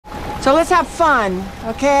So let's have fun,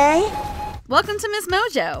 okay? Welcome to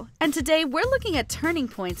MsMojo, and today we're looking at turning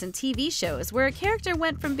points in TV shows where a character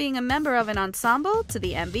went from being a member of an ensemble to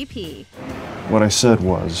the MVP. What I said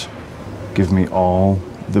was, give me all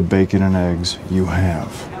the bacon and eggs you have.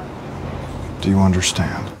 Do you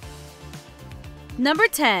understand? Number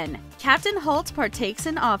 10. Captain Holt partakes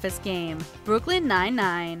in office game. Brooklyn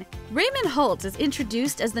Nine-Nine. Raymond Holt is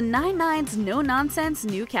introduced as the Nine-Nine's no-nonsense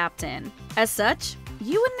new captain. As such,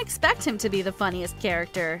 you wouldn't expect him to be the funniest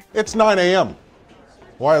character. It's 9 a.m.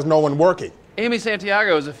 Why is no one working? Amy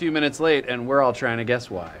Santiago is a few minutes late, and we're all trying to guess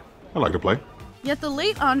why. I like to play. Yet the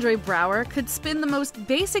late Andre Braugher could spin the most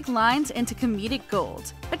basic lines into comedic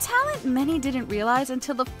gold, a talent many didn't realize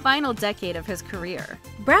until the final decade of his career.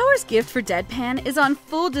 Braugher's gift for deadpan is on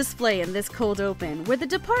full display in this cold open, where the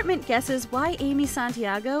department guesses why Amy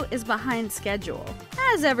Santiago is behind schedule.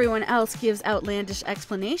 As everyone else gives outlandish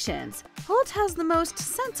explanations, Holt has the most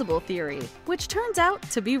sensible theory, which turns out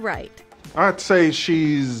to be right. I'd say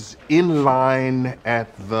she's in line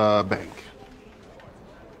at the bank.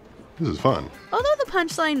 This is fun. Although the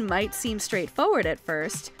punchline might seem straightforward at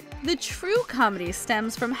first, the true comedy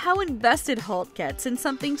stems from how invested Holt gets in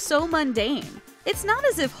something so mundane. It's not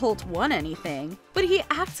as if Holt won anything, but he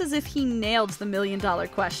acts as if he nailed the million-dollar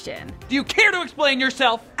question. Do you care to explain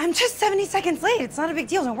yourself? I'm just 70 seconds late. It's not a big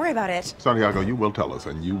deal. Don't worry about it. Santiago, you will tell us,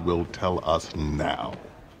 and you will tell us now.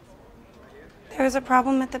 There was a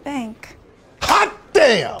problem at the bank. Hot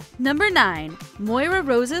damn! Number 9. Moira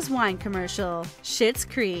Rose's wine commercial, Schitt's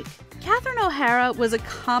Creek. Catherine O'Hara was a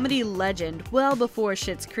comedy legend well before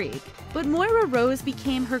Schitt's Creek, but Moira Rose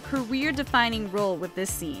became her career-defining role with this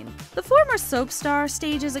scene. The former soap star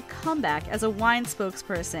stages a comeback as a wine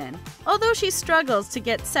spokesperson, although she struggles to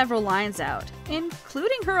get several lines out,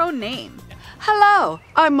 including her own name. Hello,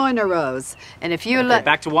 I'm Moina Rose, and if you let—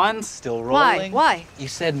 Back to one, still rolling. Why? You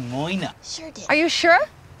said Moina. Sure did. Are you sure?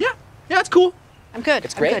 Yeah, it's cool. I'm good.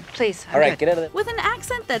 It's great. I'm good. Please. All right, get out of there. With an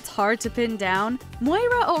accent that's hard to pin down,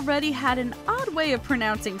 Moira already had an odd way of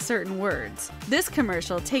pronouncing certain words. This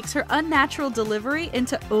commercial takes her unnatural delivery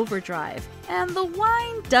into overdrive, and the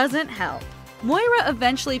wine doesn't help. Moira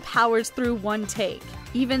eventually powers through one take.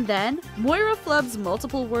 Even then, Moira flubs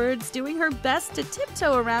multiple words, doing her best to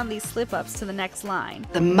tiptoe around these slip-ups to the next line.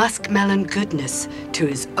 The muskmelon goodness to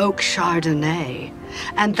his oak chardonnay,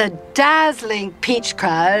 and the dazzling peach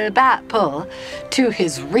bat pull to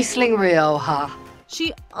his Riesling Rioja.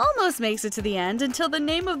 She almost makes it to the end until the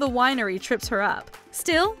name of the winery trips her up.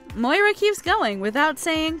 Still, Moira keeps going without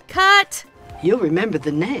saying, "Cut!" You'll remember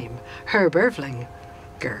the name, Herb Ervlinger,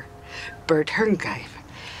 Bert Herngreif,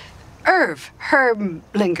 Irv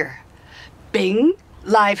Herblinger, Bing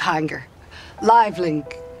Livehanger, Liveling,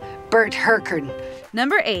 Bert Herkern.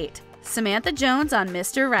 Number 8. Samantha Jones on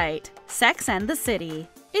Mr. Right, Sex and the City.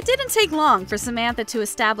 It didn't take long for Samantha to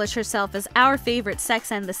establish herself as our favorite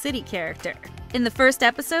Sex and the City character. In the first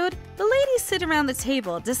episode, the ladies sit around the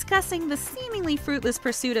table discussing the seemingly fruitless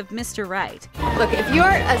pursuit of Mr. Right. Look, if you're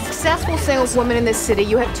a successful saleswoman in this city,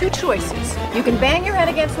 you have two choices. You can bang your head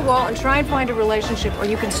against the wall and try and find a relationship, or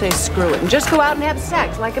you can say screw it and just go out and have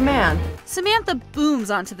sex like a man. Samantha booms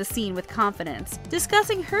onto the scene with confidence,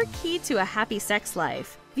 discussing her key to a happy sex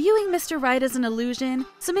life. Viewing Mr. Right as an illusion,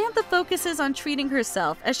 Samantha focuses on treating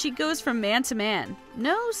herself as she goes from man to man.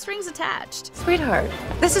 No strings attached. Sweetheart,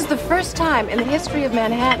 this is the first time in the history of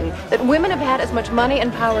Manhattan that women have had as much money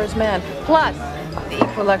and power as men. Plus, the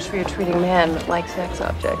equal luxury of treating men like sex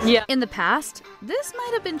objects. Yeah. In the past, this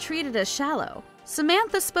might have been treated as shallow.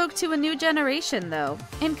 Samantha spoke to a new generation, though,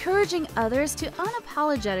 encouraging others to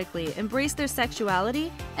unapologetically embrace their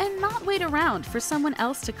sexuality and not wait around for someone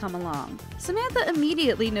else to come along. Samantha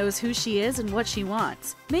immediately knows who she is and what she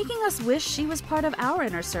wants, making us wish she was part of our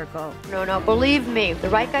inner circle. No, believe me, if the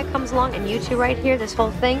right guy comes along and you two right here, this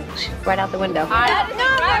whole thing, right out the window. No.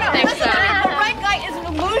 Listen, the right guy is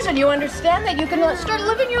an illusion. You understand that? You can start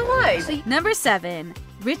living your life. Number 7.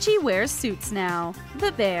 Richie wears suits now.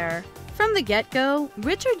 The Bear. From the get-go,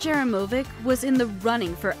 Richard Jaramovic was in the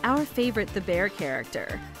running for our favorite The Bear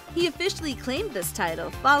character. He officially claimed this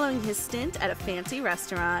title following his stint at a fancy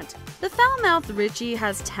restaurant. The foul-mouthed Richie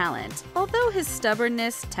has talent, although his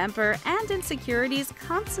stubbornness, temper, and insecurities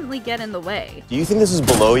constantly get in the way. Do you think this is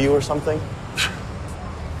below you or something?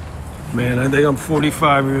 Man, I think I'm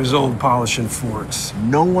 45 years old polishing forks.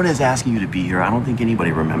 No one is asking you to be here. I don't think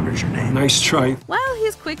anybody remembers your name. Nice try. While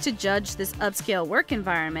he's quick to judge this upscale work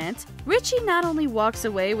environment, Richie not only walks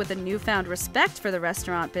away with a newfound respect for the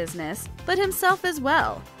restaurant business, but himself as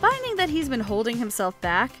well. Finding that he's been holding himself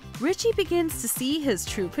back, Richie begins to see his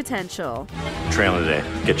true potential. Trailing today.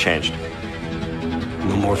 Get changed.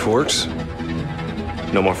 No more forks?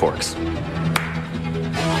 No more forks. You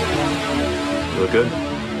look good?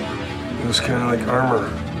 It was kind of like armor.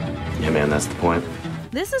 Yeah, man, that's the point.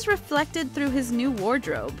 This is reflected through his new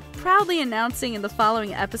wardrobe, proudly announcing in the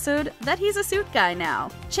following episode that he's a suit guy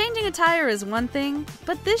now. Changing attire is one thing,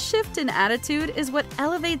 but this shift in attitude is what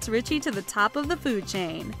elevates Richie to the top of the food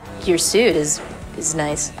chain. Your suit is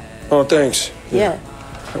nice. Oh, thanks. Yeah.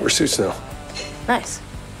 I wear suits now. Nice.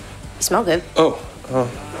 You smell good. Oh,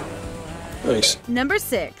 thanks. Number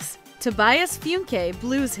 6. Tobias Funke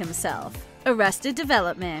blues himself. Arrested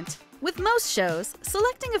Development. With most shows,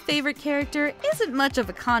 selecting a favorite character isn't much of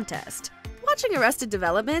a contest. Watching Arrested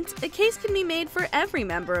Development, a case can be made for every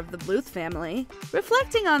member of the Bluth family.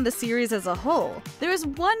 Reflecting on the series as a whole, there is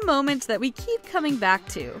one moment that we keep coming back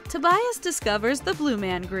to. Tobias discovers the Blue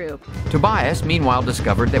Man Group. Tobias, meanwhile,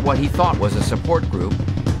 discovered that what he thought was a support group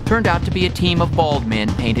turned out to be a team of bald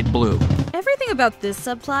men painted blue. Everything about this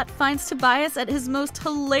subplot finds Tobias at his most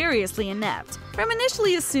hilariously inept. From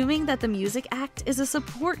initially assuming that the music act is a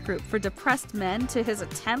support group for depressed men to his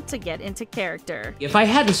attempt to get into character. If I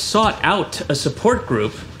hadn't sought out a support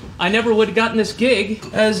group, I never would have gotten this gig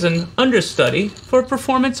as an understudy for a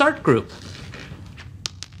performance art group.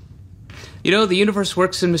 You know, the universe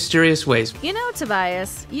works in mysterious ways. You know,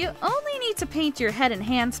 Tobias, you only need to paint your head and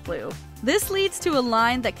hands blue. This leads to a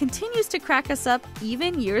line that continues to crack us up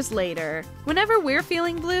even years later. Whenever we're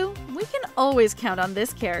feeling blue, we can always count on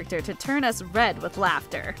this character to turn us red with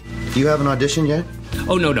laughter. Do you have an audition yet?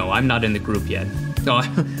 Oh, no, I'm not in the group yet. No,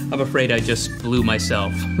 I'm afraid I just blew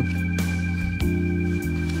myself.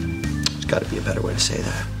 There's gotta be a better way to say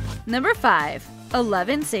that. Number 5.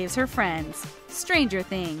 11 saves her friends. Stranger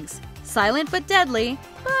Things. Silent but deadly,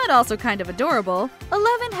 but also kind of adorable,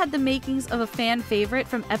 11 had the makings of a fan favorite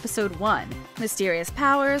from episode 1. Mysterious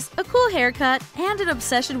powers, a cool haircut, and an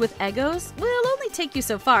obsession with egos will only take you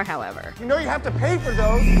so far, however. You know you have to pay for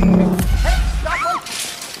those. Hey, stop!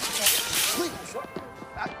 Please.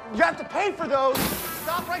 You have to pay for those.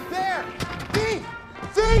 Stop right there. Thief!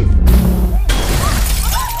 Thief!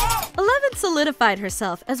 11 solidified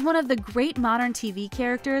herself as one of the great modern TV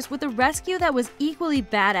characters with a rescue that was equally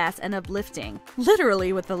badass and uplifting,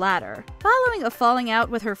 literally with the latter. Following a falling out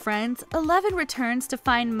with her friends, 11 returns to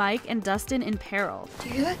find Mike and Dustin in peril. Do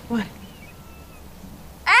you hear that? What?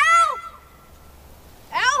 Ow!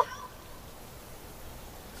 Ow!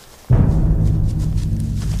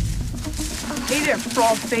 Hey there,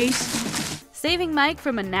 frog face. Saving Mike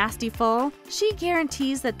from a nasty fall, she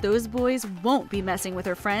guarantees that those boys won't be messing with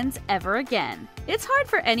her friends ever again. It's hard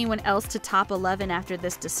for anyone else to top 11 after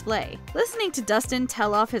this display. Listening to Dustin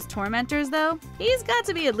tell off his tormentors, though, he's got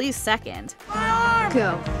to be at least second. My arm!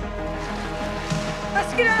 Go.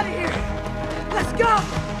 Let's get out of here! Let's go!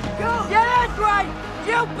 Go! Yeah, that's right!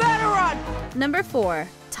 You better run! Number 4.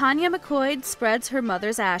 Tanya McCoy spreads her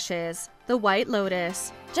mother's ashes. The White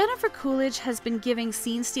Lotus. Jennifer Coolidge has been giving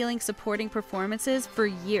scene-stealing supporting performances for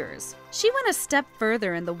years. She went a step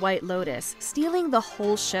further in The White Lotus, stealing the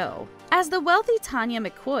whole show. As the wealthy Tanya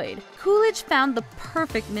McCoy, Coolidge found the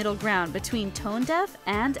perfect middle ground between tone-deaf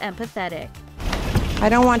and empathetic. I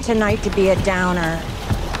don't want tonight to be a downer.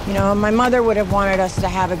 You know, my mother would have wanted us to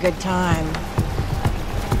have a good time.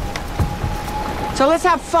 So let's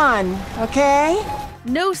have fun, okay?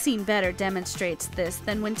 No scene better demonstrates this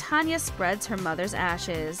than when Tanya spreads her mother's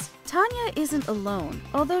ashes. Tanya isn't alone,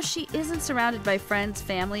 although she isn't surrounded by friends,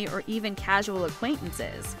 family, or even casual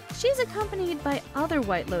acquaintances. She's accompanied by other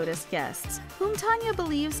White Lotus guests, whom Tanya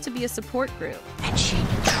believes to be a support group. And she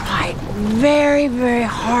tried very, very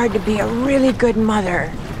hard to be a really good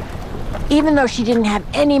mother, even though she didn't have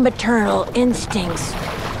any maternal instincts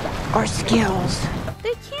or skills.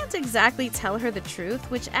 They can't exactly tell her the truth,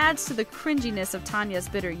 which adds to the cringiness of Tanya's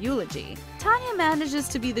bitter eulogy. Tanya manages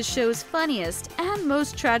to be the show's funniest and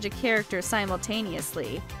most tragic character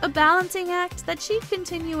simultaneously, a balancing act that she'd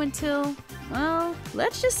continue until, well,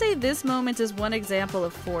 let's just say this moment is one example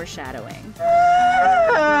of foreshadowing.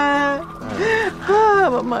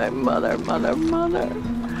 Oh, my mother.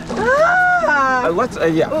 Let's,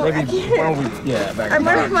 yeah, maybe, why don't we, yeah, back I'm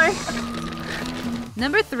back. my...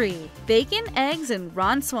 Number 3. Bacon, Eggs, and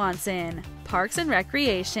Ron Swanson. Parks and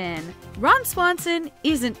Recreation. Ron Swanson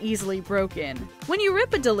isn't easily broken. When you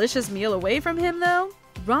rip a delicious meal away from him, though,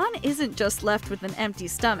 Ron isn't just left with an empty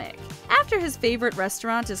stomach. After his favorite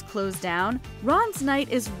restaurant is closed down, Ron's night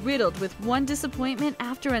is riddled with one disappointment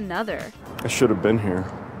after another. I should have been here.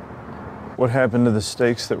 What happened to the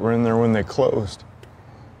steaks that were in there when they closed?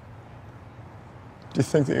 Do you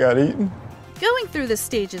think they got eaten? Going through the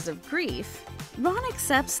stages of grief, Ron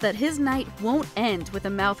accepts that his night won't end with a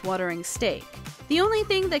mouth-watering steak. The only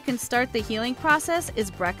thing that can start the healing process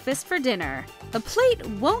is breakfast for dinner. A plate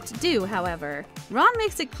won't do, however. Ron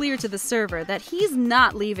makes it clear to the server that he's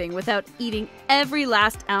not leaving without eating every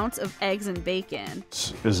last ounce of eggs and bacon.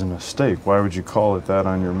 This isn't a steak. Why would you call it that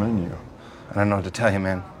on your menu? I don't know what to tell you,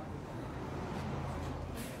 man.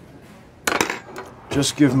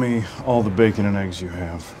 Just give me all the bacon and eggs you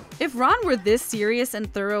have. If Ron were this serious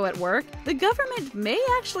and thorough at work, the government may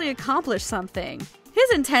actually accomplish something.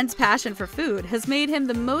 His intense passion for food has made him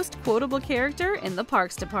the most quotable character in the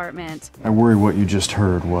Parks Department. I worry what you just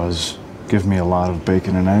heard was, give me a lot of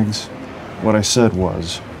bacon and eggs. What I said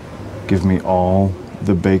was, give me all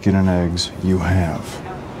the bacon and eggs you have.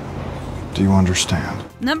 Do you understand?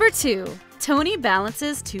 Number 2. Tony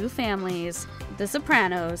balances two families. The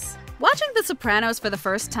Sopranos. Watching The Sopranos for the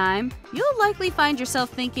first time, you'll likely find yourself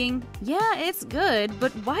thinking, yeah, it's good,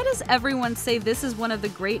 but why does everyone say this is one of the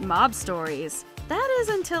great mob stories? That is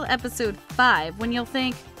until episode 5, when you'll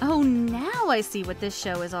think, oh, now I see what this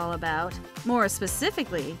show is all about. More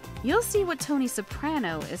specifically, you'll see what Tony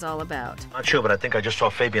Soprano is all about. Not sure, but I think I just saw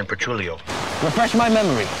Fabian Petrullio. Refresh my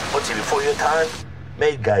memory. What's he, before your time?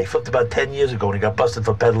 Made guy. He flipped about 10 years ago and he got busted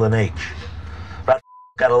for peddling H. Rat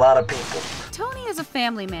got a lot of people. Tony is a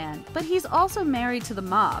family man, but he's also married to the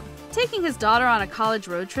mob. Taking his daughter on a college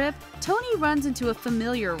road trip, Tony runs into a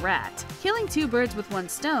familiar rat. Killing two birds with one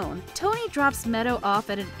stone, Tony drops Meadow off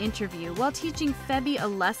at an interview while teaching Febby a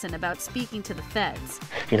lesson about speaking to the feds.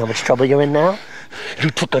 You know how much trouble you're in now? You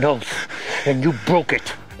took an oath, and you broke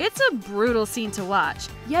it. It's a brutal scene to watch,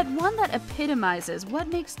 yet one that epitomizes what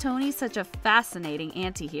makes Tony such a fascinating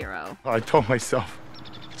anti-hero. I told myself,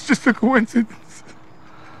 it's just a coincidence.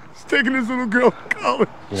 Taking this little girl to college.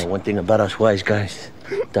 You know, one thing about us wise guys,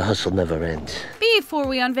 the hustle never ends. Before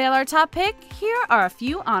we unveil our top pick, here are a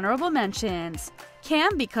few honorable mentions.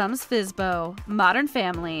 Cam becomes Fizbo, Modern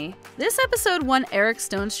Family. This episode won Eric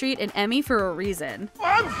Stonestreet an Emmy for a reason.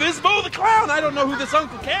 I'm Fizbo the Clown. I don't know who this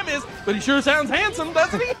Uncle Cam is, but he sure sounds handsome,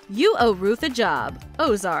 doesn't he? You Owe Ruth a Job,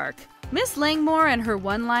 Ozark. Miss Langmore and her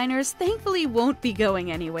one-liners thankfully won't be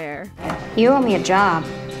going anywhere. You owe me a job.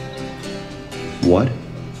 What?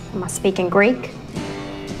 Am I speaking Greek?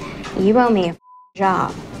 You owe me a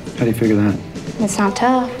job. How do you figure that? It's not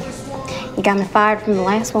tough. You got me fired from the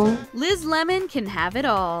last one. Liz Lemon can have it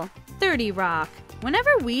all. 30 Rock. Whenever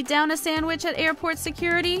we down a sandwich at airport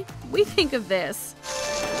security, we think of this.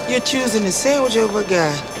 You're choosing a sandwich over a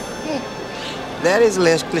guy. That is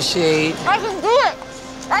less cliched. I can do it!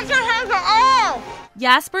 I can have it all!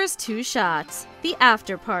 Jasper's Two Shots. The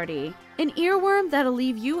After Party. An earworm that'll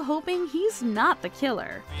leave you hoping he's not the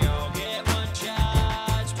killer.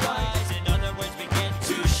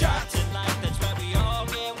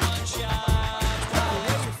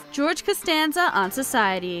 George Costanza on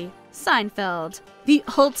Society. Seinfeld. The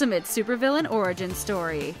ultimate supervillain origin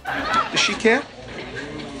story. Does she care?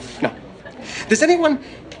 No. Does anyone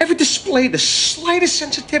ever display the slightest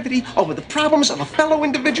sensitivity over the problems of a fellow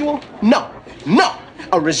individual? No. No.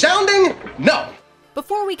 A resounding no.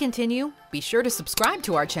 Before we continue, be sure to subscribe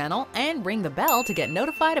to our channel and ring the bell to get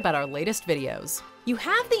notified about our latest videos. You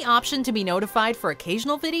have the option to be notified for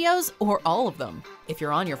occasional videos or all of them. If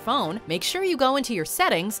you're on your phone, make sure you go into your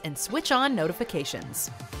settings and switch on notifications.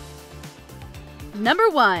 Number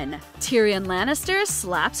 1. Tyrion Lannister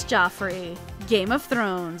slaps Joffrey. Game of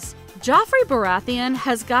Thrones. Joffrey Baratheon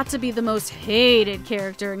has got to be the most hated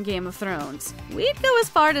character in Game of Thrones. We'd go as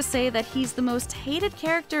far to say that he's the most hated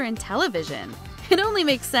character in television. It only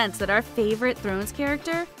makes sense that our favorite Thrones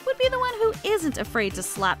character would be the one who isn't afraid to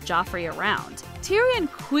slap Joffrey around.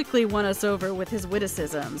 Tyrion quickly won us over with his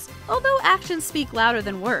witticisms, although actions speak louder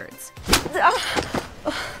than words.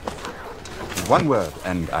 One word,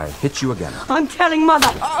 and I hit you again. I'm telling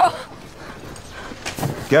Mother.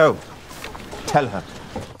 Go. Tell her.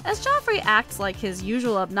 As Joffrey acts like his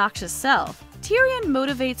usual obnoxious self, Tyrion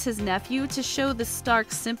motivates his nephew to show the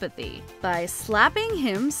Stark sympathy by slapping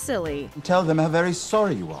him silly. Tell them how very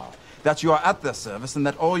sorry you are, that you are at their service and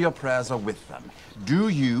that all your prayers are with them. Do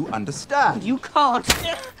you understand? You can't.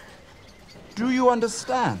 Do you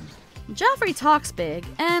understand? Joffrey talks big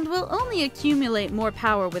and will only accumulate more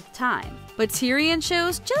power with time. But Tyrion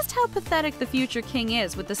shows just how pathetic the future king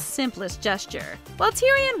is with the simplest gesture. While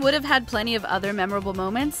Tyrion would have had plenty of other memorable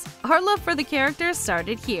moments, our love for the character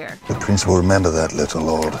started here. The prince will remember that, little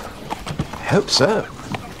lord. I hope so.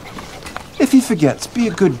 If he forgets, be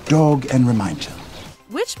a good dog and remind him.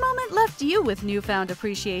 Which moment left you with newfound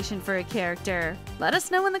appreciation for a character? Let us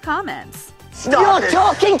know in the comments. You're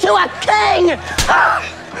talking to a king!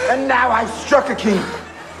 And now I've struck a king.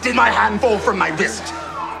 Did my hand fall from my wrist?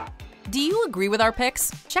 Do you agree with our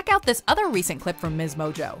picks? Check out this other recent clip from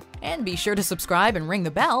MsMojo. And be sure to subscribe and ring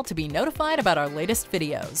the bell to be notified about our latest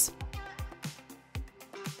videos.